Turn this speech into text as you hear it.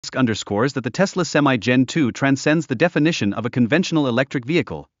Musk underscores that the Tesla Semi Gen 2 transcends the definition of a conventional electric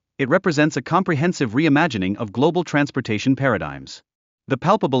vehicle. It represents a comprehensive reimagining of global transportation paradigms. The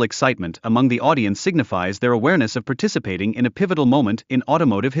palpable excitement among the audience signifies their awareness of participating in a pivotal moment in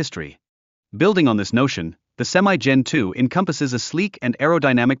automotive history. Building on this notion, the Semi Gen 2 encompasses a sleek and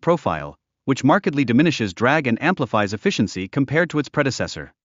aerodynamic profile, which markedly diminishes drag and amplifies efficiency compared to its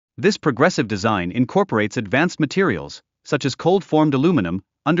predecessor. This progressive design incorporates advanced materials, such as cold-formed aluminum,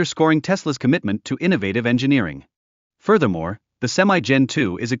 underscoring Tesla's commitment to innovative engineering. Furthermore, the Semi Gen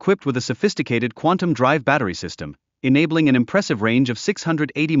 2 is equipped with a sophisticated quantum drive battery system, enabling an impressive range of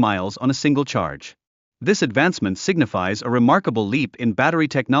 680 miles on a single charge. This advancement signifies a remarkable leap in battery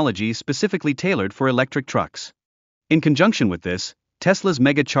technology specifically tailored for electric trucks. In conjunction with this, Tesla's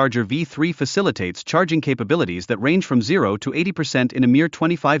Mega Charger V3 facilitates charging capabilities that range from 0 to 80% in a mere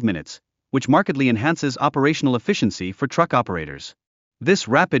 25 minutes, which markedly enhances operational efficiency for truck operators. This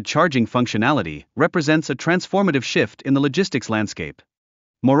rapid charging functionality represents a transformative shift in the logistics landscape.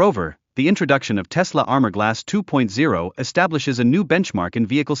 Moreover, the introduction of Tesla Armor Glass 2.0 establishes a new benchmark in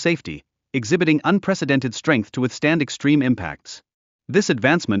vehicle safety, exhibiting unprecedented strength to withstand extreme impacts. This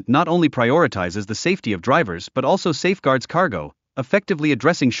advancement not only prioritizes the safety of drivers but also safeguards cargo, effectively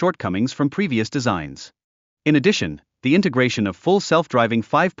addressing shortcomings from previous designs. In addition, the integration of full self-driving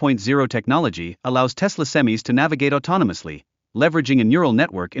 5.0 technology allows Tesla semis to navigate autonomously, leveraging a neural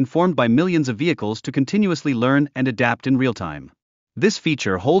network informed by millions of vehicles to continuously learn and adapt in real time. This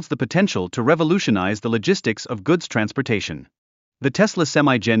feature holds the potential to revolutionize the logistics of goods transportation. The Tesla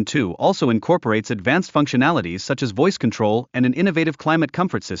Semi Gen 2 also incorporates advanced functionalities such as voice control and an innovative climate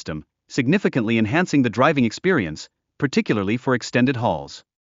comfort system, significantly enhancing the driving experience, particularly for extended hauls.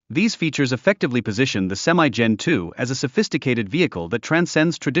 These features effectively position the Semi Gen 2 as a sophisticated vehicle that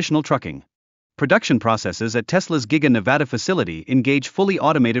transcends traditional trucking. Production processes at Tesla's Giga Nevada facility engage fully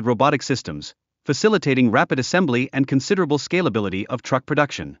automated robotic systems, facilitating rapid assembly and considerable scalability of truck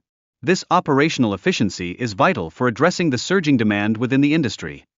production. This operational efficiency is vital for addressing the surging demand within the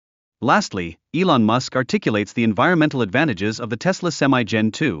industry. Lastly, Elon Musk articulates the environmental advantages of the Tesla Semi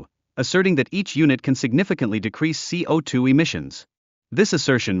Gen 2, asserting that each unit can significantly decrease CO2 emissions. This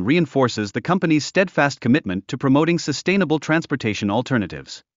assertion reinforces the company's steadfast commitment to promoting sustainable transportation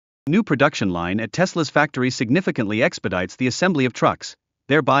alternatives. The new production line at Tesla's factory significantly expedites the assembly of trucks,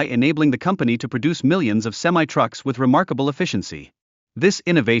 thereby enabling the company to produce millions of semi-trucks with remarkable efficiency. This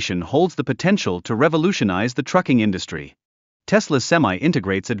innovation holds the potential to revolutionize the trucking industry. Tesla's Semi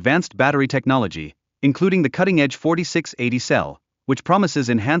integrates advanced battery technology, including the cutting-edge 4680 cell, which promises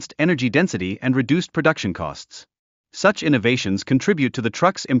enhanced energy density and reduced production costs. Such innovations contribute to the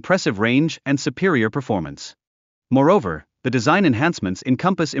truck's impressive range and superior performance. Moreover, the design enhancements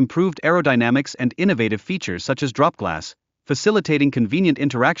encompass improved aerodynamics and innovative features such as drop glass, facilitating convenient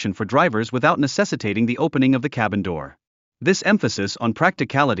interaction for drivers without necessitating the opening of the cabin door. This emphasis on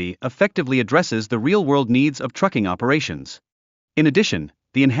practicality effectively addresses the real-world needs of trucking operations. In addition,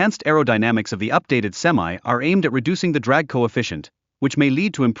 the enhanced aerodynamics of the updated Semi are aimed at reducing the drag coefficient, which may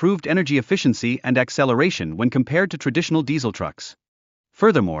lead to improved energy efficiency and acceleration when compared to traditional diesel trucks.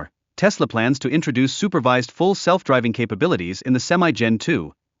 Furthermore, Tesla plans to introduce supervised full self-driving capabilities in the Semi Gen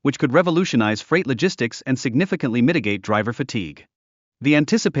 2, which could revolutionize freight logistics and significantly mitigate driver fatigue. The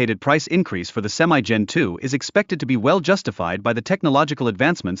anticipated price increase for the Semi Gen 2 is expected to be well justified by the technological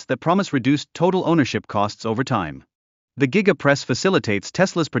advancements that promise reduced total ownership costs over time. The Giga Press facilitates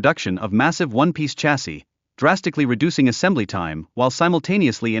Tesla's production of massive one-piece chassis, drastically reducing assembly time while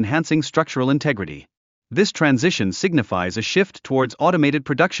simultaneously enhancing structural integrity. This transition signifies a shift towards automated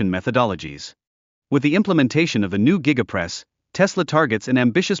production methodologies. With the implementation of the new Gigapress, Tesla targets an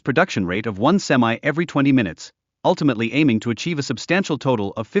ambitious production rate of one Semi every 20 minutes, ultimately aiming to achieve a substantial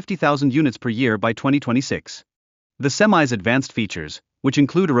total of 50,000 units per year by 2026. The Semi's advanced features, which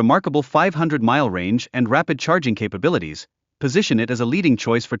include a remarkable 500-mile range and rapid charging capabilities, position it as a leading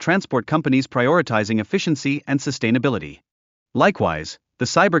choice for transport companies prioritizing efficiency and sustainability. Likewise, the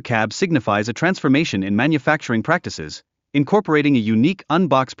Cybercab signifies a transformation in manufacturing practices, incorporating a unique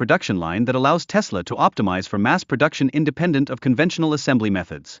unboxed production line that allows Tesla to optimize for mass production independent of conventional assembly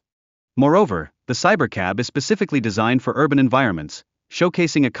methods. Moreover, the Cybercab is specifically designed for urban environments,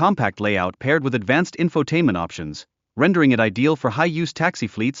 showcasing a compact layout paired with advanced infotainment options, rendering it ideal for high-use taxi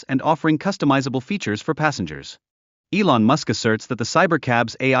fleets and offering customizable features for passengers. Elon Musk asserts that the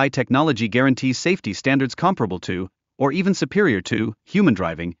Cybercab's AI technology guarantees safety standards comparable to, or even superior to, human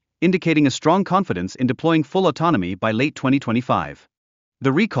driving, indicating a strong confidence in deploying full autonomy by late 2025.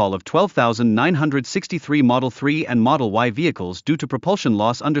 The recall of 12,963 Model 3 and Model Y vehicles due to propulsion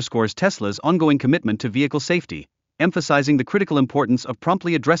loss underscores Tesla's ongoing commitment to vehicle safety, emphasizing the critical importance of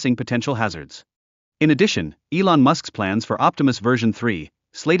promptly addressing potential hazards. In addition, Elon Musk's plans for Optimus version 3,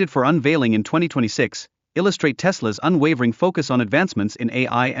 slated for unveiling in 2026, illustrate Tesla's unwavering focus on advancements in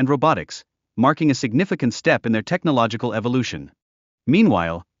AI and robotics, marking a significant step in their technological evolution.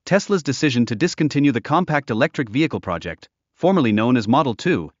 Meanwhile, Tesla's decision to discontinue the compact electric vehicle project, formerly known as Model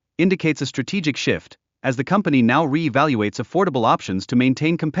 2, indicates a strategic shift, as the company now re-evaluates affordable options to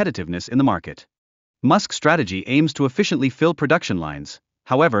maintain competitiveness in the market. Musk's strategy aims to efficiently fill production lines.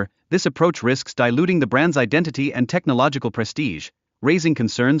 However, this approach risks diluting the brand's identity and technological prestige, raising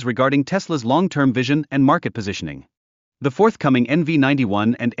concerns regarding Tesla's long-term vision and market positioning. The forthcoming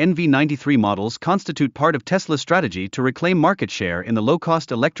NV91 and NV93 models constitute part of Tesla's strategy to reclaim market share in the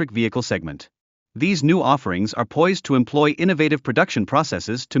low-cost electric vehicle segment. These new offerings are poised to employ innovative production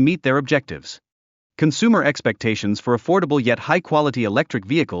processes to meet their objectives. Consumer expectations for affordable yet high-quality electric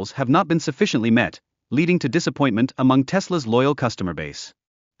vehicles have not been sufficiently met, leading to disappointment among Tesla's loyal customer base.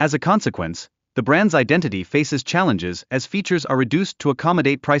 As a consequence, the brand's identity faces challenges as features are reduced to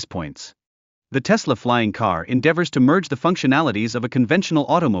accommodate price points. The Tesla flying car endeavors to merge the functionalities of a conventional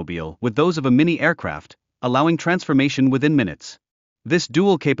automobile with those of a mini aircraft, allowing transformation within minutes. This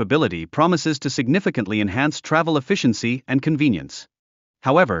dual capability promises to significantly enhance travel efficiency and convenience.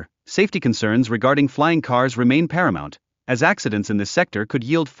 However, safety concerns regarding flying cars remain paramount, as accidents in this sector could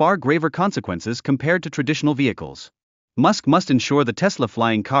yield far graver consequences compared to traditional vehicles. Musk must ensure the Tesla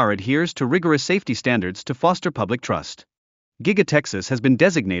flying car adheres to rigorous safety standards to foster public trust. Gigafactory has been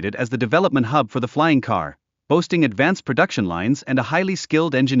designated as the development hub for the flying car, boasting advanced production lines and a highly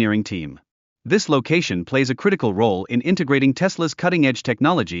skilled engineering team. This location plays a critical role in integrating Tesla's cutting-edge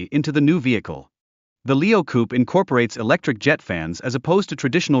technology into the new vehicle. The Leo Coupe incorporates electric jet fans as opposed to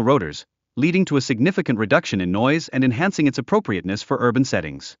traditional rotors, leading to a significant reduction in noise and enhancing its appropriateness for urban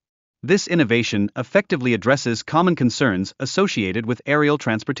settings. This innovation effectively addresses common concerns associated with aerial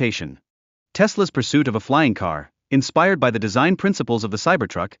transportation. Tesla's pursuit of a flying car, inspired by the design principles of the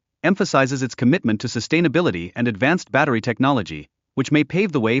Cybertruck, emphasizes its commitment to sustainability and advanced battery technology, which may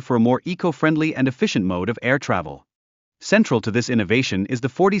pave the way for a more eco-friendly and efficient mode of air travel. Central to this innovation is the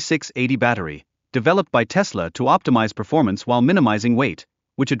 4680 battery, developed by Tesla to optimize performance while minimizing weight,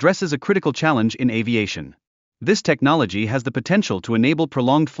 which addresses a critical challenge in aviation. This technology has the potential to enable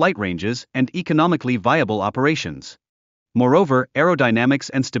prolonged flight ranges and economically viable operations. Moreover, aerodynamics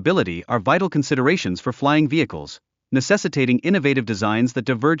and stability are vital considerations for flying vehicles, necessitating innovative designs that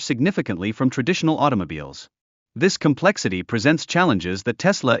diverge significantly from traditional automobiles. This complexity presents challenges that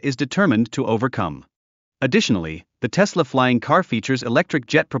Tesla is determined to overcome. Additionally, the Tesla flying car features electric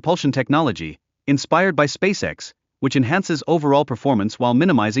jet propulsion technology, inspired by SpaceX, which enhances overall performance while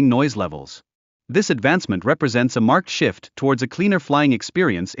minimizing noise levels. This advancement represents a marked shift towards a cleaner flying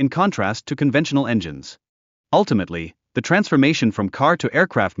experience in contrast to conventional engines. Ultimately, the transformation from car to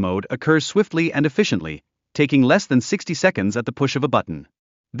aircraft mode occurs swiftly and efficiently, taking less than 60 seconds at the push of a button.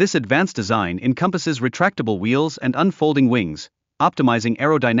 This advanced design encompasses retractable wheels and unfolding wings, optimizing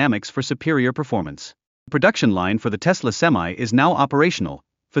aerodynamics for superior performance. The production line for the Tesla Semi is now operational,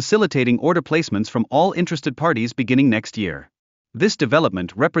 facilitating order placements from all interested parties beginning next year. This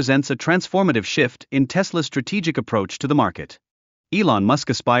development represents a transformative shift in Tesla's strategic approach to the market. Elon Musk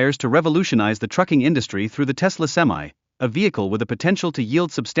aspires to revolutionize the trucking industry through the Tesla Semi, a vehicle with the potential to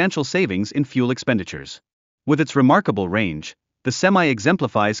yield substantial savings in fuel expenditures. With its remarkable range, the Semi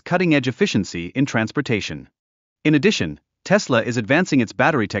exemplifies cutting-edge efficiency in transportation. In addition, Tesla is advancing its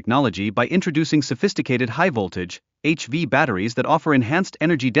battery technology by introducing sophisticated high-voltage HV batteries that offer enhanced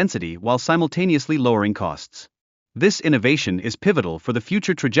energy density while simultaneously lowering costs. This innovation is pivotal for the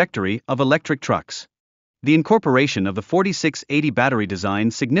future trajectory of electric trucks. The incorporation of the 4680 battery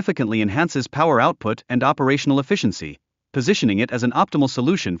design significantly enhances power output and operational efficiency, positioning it as an optimal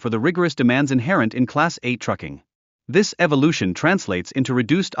solution for the rigorous demands inherent in Class 8 trucking. This evolution translates into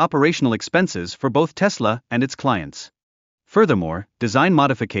reduced operational expenses for both Tesla and its clients. Furthermore, design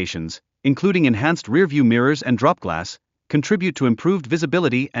modifications, including enhanced rear-view mirrors and drop glass, contribute to improved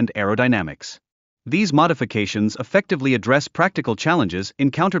visibility and aerodynamics. These modifications effectively address practical challenges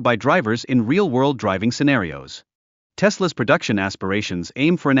encountered by drivers in real-world driving scenarios. Tesla's production aspirations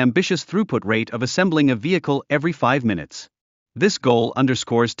aim for an ambitious throughput rate of assembling a vehicle every 5 minutes. This goal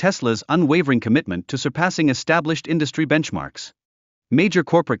underscores Tesla's unwavering commitment to surpassing established industry benchmarks. Major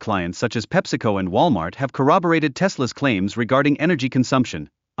corporate clients such as PepsiCo and Walmart have corroborated Tesla's claims regarding energy consumption,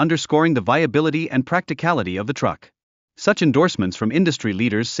 underscoring the viability and practicality of the truck. Such endorsements from industry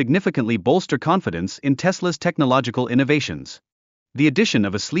leaders significantly bolster confidence in Tesla's technological innovations. The addition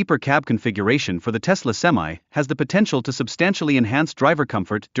of a sleeper cab configuration for the Tesla Semi has the potential to substantially enhance driver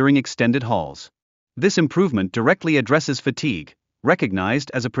comfort during extended hauls. This improvement directly addresses fatigue,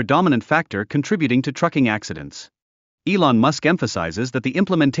 recognized as a predominant factor contributing to trucking accidents. Elon Musk emphasizes that the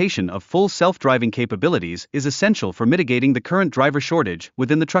implementation of full self-driving capabilities is essential for mitigating the current driver shortage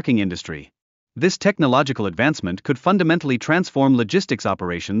within the trucking industry. This technological advancement could fundamentally transform logistics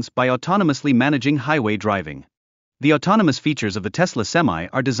operations by autonomously managing highway driving. The autonomous features of the Tesla Semi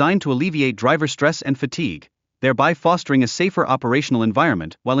are designed to alleviate driver stress and fatigue, thereby fostering a safer operational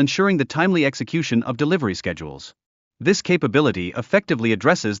environment while ensuring the timely execution of delivery schedules. This capability effectively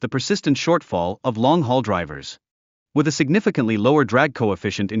addresses the persistent shortfall of long-haul drivers. With a significantly lower drag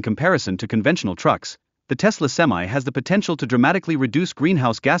coefficient in comparison to conventional trucks, the Tesla Semi has the potential to dramatically reduce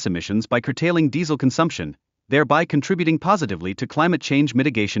greenhouse gas emissions by curtailing diesel consumption, thereby contributing positively to climate change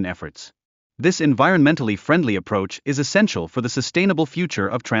mitigation efforts. This environmentally friendly approach is essential for the sustainable future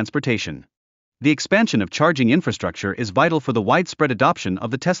of transportation. The expansion of charging infrastructure is vital for the widespread adoption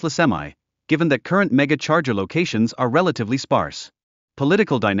of the Tesla Semi, given that current mega charger locations are relatively sparse.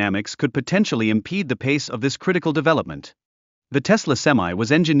 Political dynamics could potentially impede the pace of this critical development. The Tesla Semi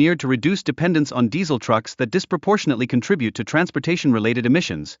was engineered to reduce dependence on diesel trucks that disproportionately contribute to transportation-related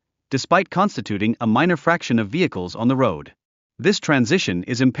emissions, despite constituting a minor fraction of vehicles on the road. This transition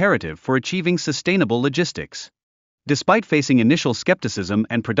is imperative for achieving sustainable logistics. Despite facing initial skepticism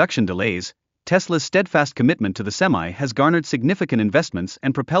and production delays, Tesla's steadfast commitment to the Semi has garnered significant investments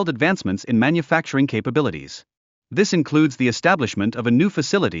and propelled advancements in manufacturing capabilities. This includes the establishment of a new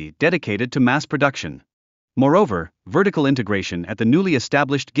facility dedicated to mass production. Moreover, vertical integration at the newly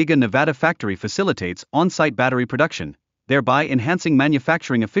established Gigafactory facilitates on-site battery production, thereby enhancing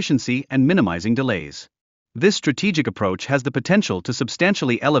manufacturing efficiency and minimizing delays. This strategic approach has the potential to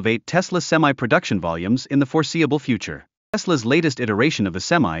substantially elevate Tesla's Semi production volumes in the foreseeable future. Tesla's latest iteration of the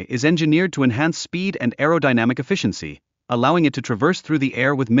Semi is engineered to enhance speed and aerodynamic efficiency, allowing it to traverse through the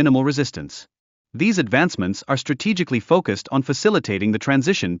air with minimal resistance. These advancements are strategically focused on facilitating the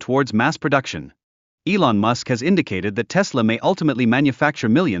transition towards mass production. Elon Musk has indicated that Tesla may ultimately manufacture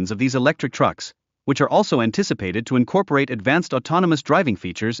millions of these electric trucks, which are also anticipated to incorporate advanced autonomous driving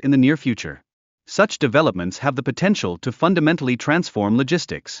features in the near future. Such developments have the potential to fundamentally transform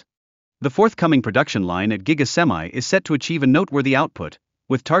logistics. The forthcoming production line at Giga Semi is set to achieve a noteworthy output,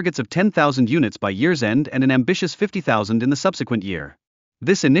 with targets of 10,000 units by year's end and an ambitious 50,000 in the subsequent year.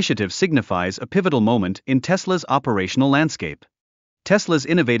 This initiative signifies a pivotal moment in Tesla's operational landscape. Tesla's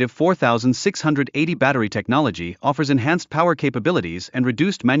innovative 4680 battery technology offers enhanced power capabilities and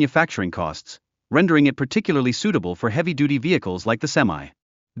reduced manufacturing costs, rendering it particularly suitable for heavy-duty vehicles like the Semi.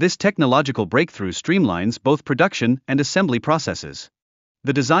 This technological breakthrough streamlines both production and assembly processes.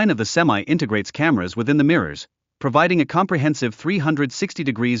 The design of the Semi integrates cameras within the mirrors, providing a comprehensive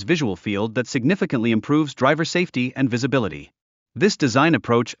 360-degree visual field that significantly improves driver safety and visibility. This design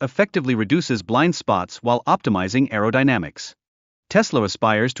approach effectively reduces blind spots while optimizing aerodynamics. Tesla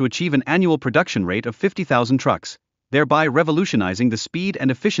aspires to achieve an annual production rate of 50,000 trucks, thereby revolutionizing the speed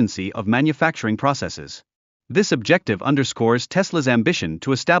and efficiency of manufacturing processes. This objective underscores Tesla's ambition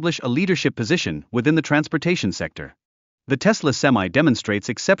to establish a leadership position within the transportation sector. The Tesla Semi demonstrates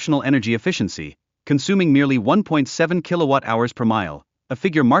exceptional energy efficiency, consuming merely 1.7 kilowatt-hours per mile, a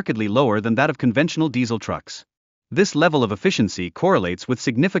figure markedly lower than that of conventional diesel trucks. This level of efficiency correlates with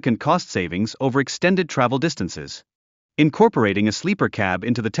significant cost savings over extended travel distances. Incorporating a sleeper cab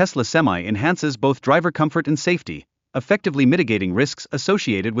into the Tesla Semi enhances both driver comfort and safety, effectively mitigating risks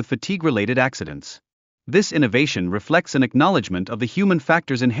associated with fatigue-related accidents. This innovation reflects an acknowledgement of the human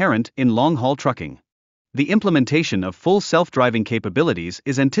factors inherent in long-haul trucking. The implementation of full self-driving capabilities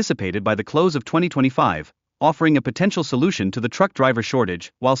is anticipated by the close of 2025, offering a potential solution to the truck driver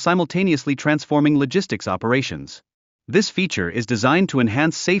shortage while simultaneously transforming logistics operations. This feature is designed to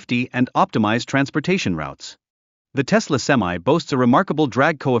enhance safety and optimize transportation routes. The Tesla Semi boasts a remarkable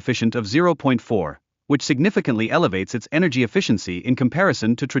drag coefficient of 0.4, which significantly elevates its energy efficiency in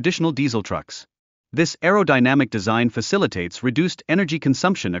comparison to traditional diesel trucks. This aerodynamic design facilitates reduced energy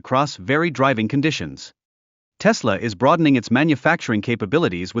consumption across varied driving conditions. Tesla is broadening its manufacturing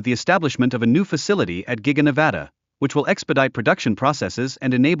capabilities with the establishment of a new facility at Giga Nevada, which will expedite production processes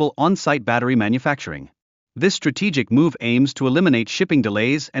and enable on-site battery manufacturing. This strategic move aims to eliminate shipping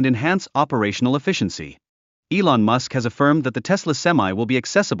delays and enhance operational efficiency. Elon Musk has affirmed that the Tesla Semi will be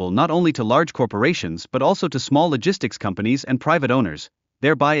accessible not only to large corporations but also to small logistics companies and private owners,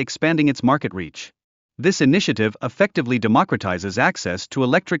 thereby expanding its market reach. This initiative effectively democratizes access to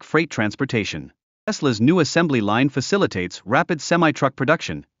electric freight transportation. Tesla's new assembly line facilitates rapid semi-truck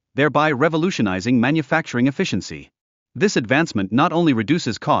production, thereby revolutionizing manufacturing efficiency. This advancement not only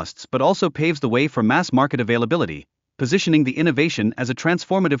reduces costs but also paves the way for mass market availability, positioning the innovation as a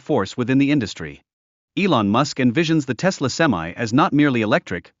transformative force within the industry. Elon Musk envisions the Tesla Semi as not merely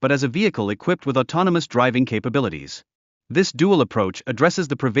electric but as a vehicle equipped with autonomous driving capabilities. This dual approach addresses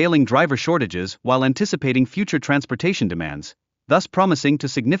the prevailing driver shortages while anticipating future transportation demands, thus promising to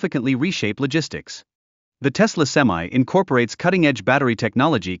significantly reshape logistics. The Tesla Semi incorporates cutting-edge battery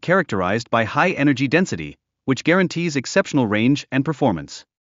technology characterized by high energy density, which guarantees exceptional range and performance.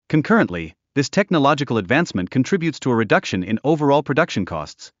 Concurrently, this technological advancement contributes to a reduction in overall production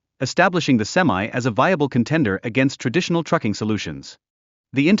costs, establishing the Semi as a viable contender against traditional trucking solutions.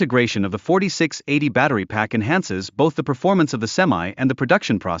 The integration of the 4680 battery pack enhances both the performance of the Semi and the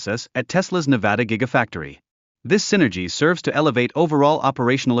production process at Tesla's Nevada Gigafactory. This synergy serves to elevate overall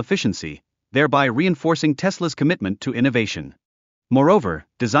operational efficiency, thereby reinforcing Tesla's commitment to innovation. Moreover,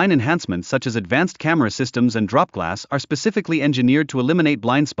 design enhancements such as advanced camera systems and drop glass are specifically engineered to eliminate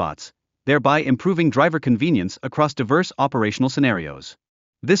blind spots, thereby improving driver convenience across diverse operational scenarios.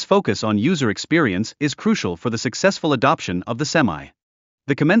 This focus on user experience is crucial for the successful adoption of the Semi.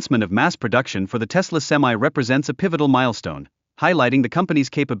 The commencement of mass production for the Tesla Semi represents a pivotal milestone, highlighting the company's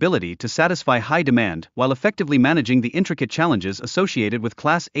capability to satisfy high demand while effectively managing the intricate challenges associated with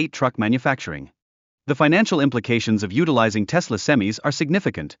Class 8 truck manufacturing. The financial implications of utilizing Tesla Semis are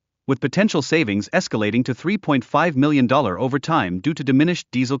significant, with potential savings escalating to $3.5 million over time due to diminished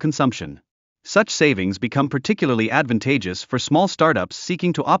diesel consumption. Such savings become particularly advantageous for small startups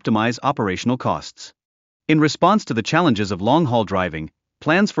seeking to optimize operational costs. In response to the challenges of long-haul driving,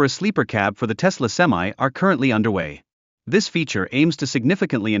 plans for a sleeper cab for the Tesla Semi are currently underway. This feature aims to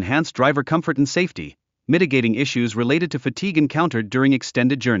significantly enhance driver comfort and safety, mitigating issues related to fatigue encountered during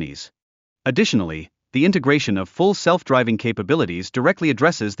extended journeys. Additionally, the integration of full self-driving capabilities directly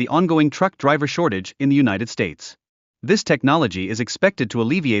addresses the ongoing truck driver shortage in the United States. This technology is expected to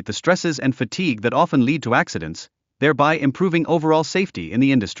alleviate the stresses and fatigue that often lead to accidents, thereby improving overall safety in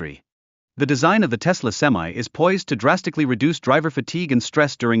the industry. The design of the Tesla Semi is poised to drastically reduce driver fatigue and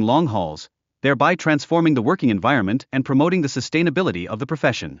stress during long hauls, thereby transforming the working environment and promoting the sustainability of the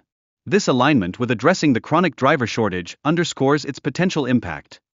profession. This alignment with addressing the chronic driver shortage underscores its potential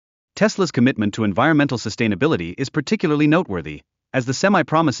impact. Tesla's commitment to environmental sustainability is particularly noteworthy, as the Semi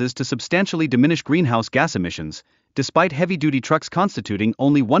promises to substantially diminish greenhouse gas emissions, despite heavy-duty trucks constituting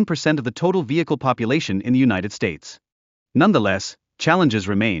only 1% of the total vehicle population in the United States. Nonetheless, challenges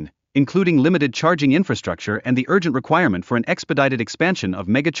remain, including limited charging infrastructure and the urgent requirement for an expedited expansion of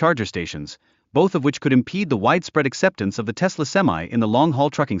mega charger stations, both of which could impede the widespread acceptance of the Tesla Semi in the long-haul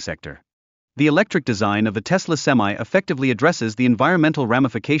trucking sector. The electric design of the Tesla Semi effectively addresses the environmental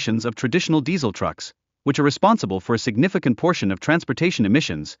ramifications of traditional diesel trucks, which are responsible for a significant portion of transportation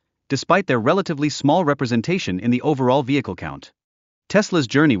emissions, despite their relatively small representation in the overall vehicle count. Tesla's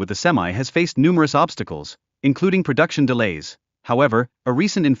journey with the Semi has faced numerous obstacles, including production delays. However, a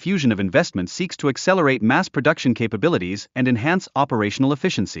recent infusion of investment seeks to accelerate mass production capabilities and enhance operational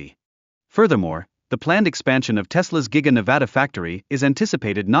efficiency. Furthermore, the planned expansion of Tesla's Giga Nevada factory is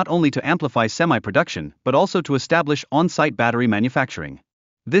anticipated not only to amplify Semi production but also to establish on-site battery manufacturing.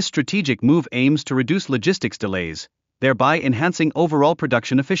 This strategic move aims to reduce logistics delays, thereby enhancing overall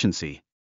production efficiency.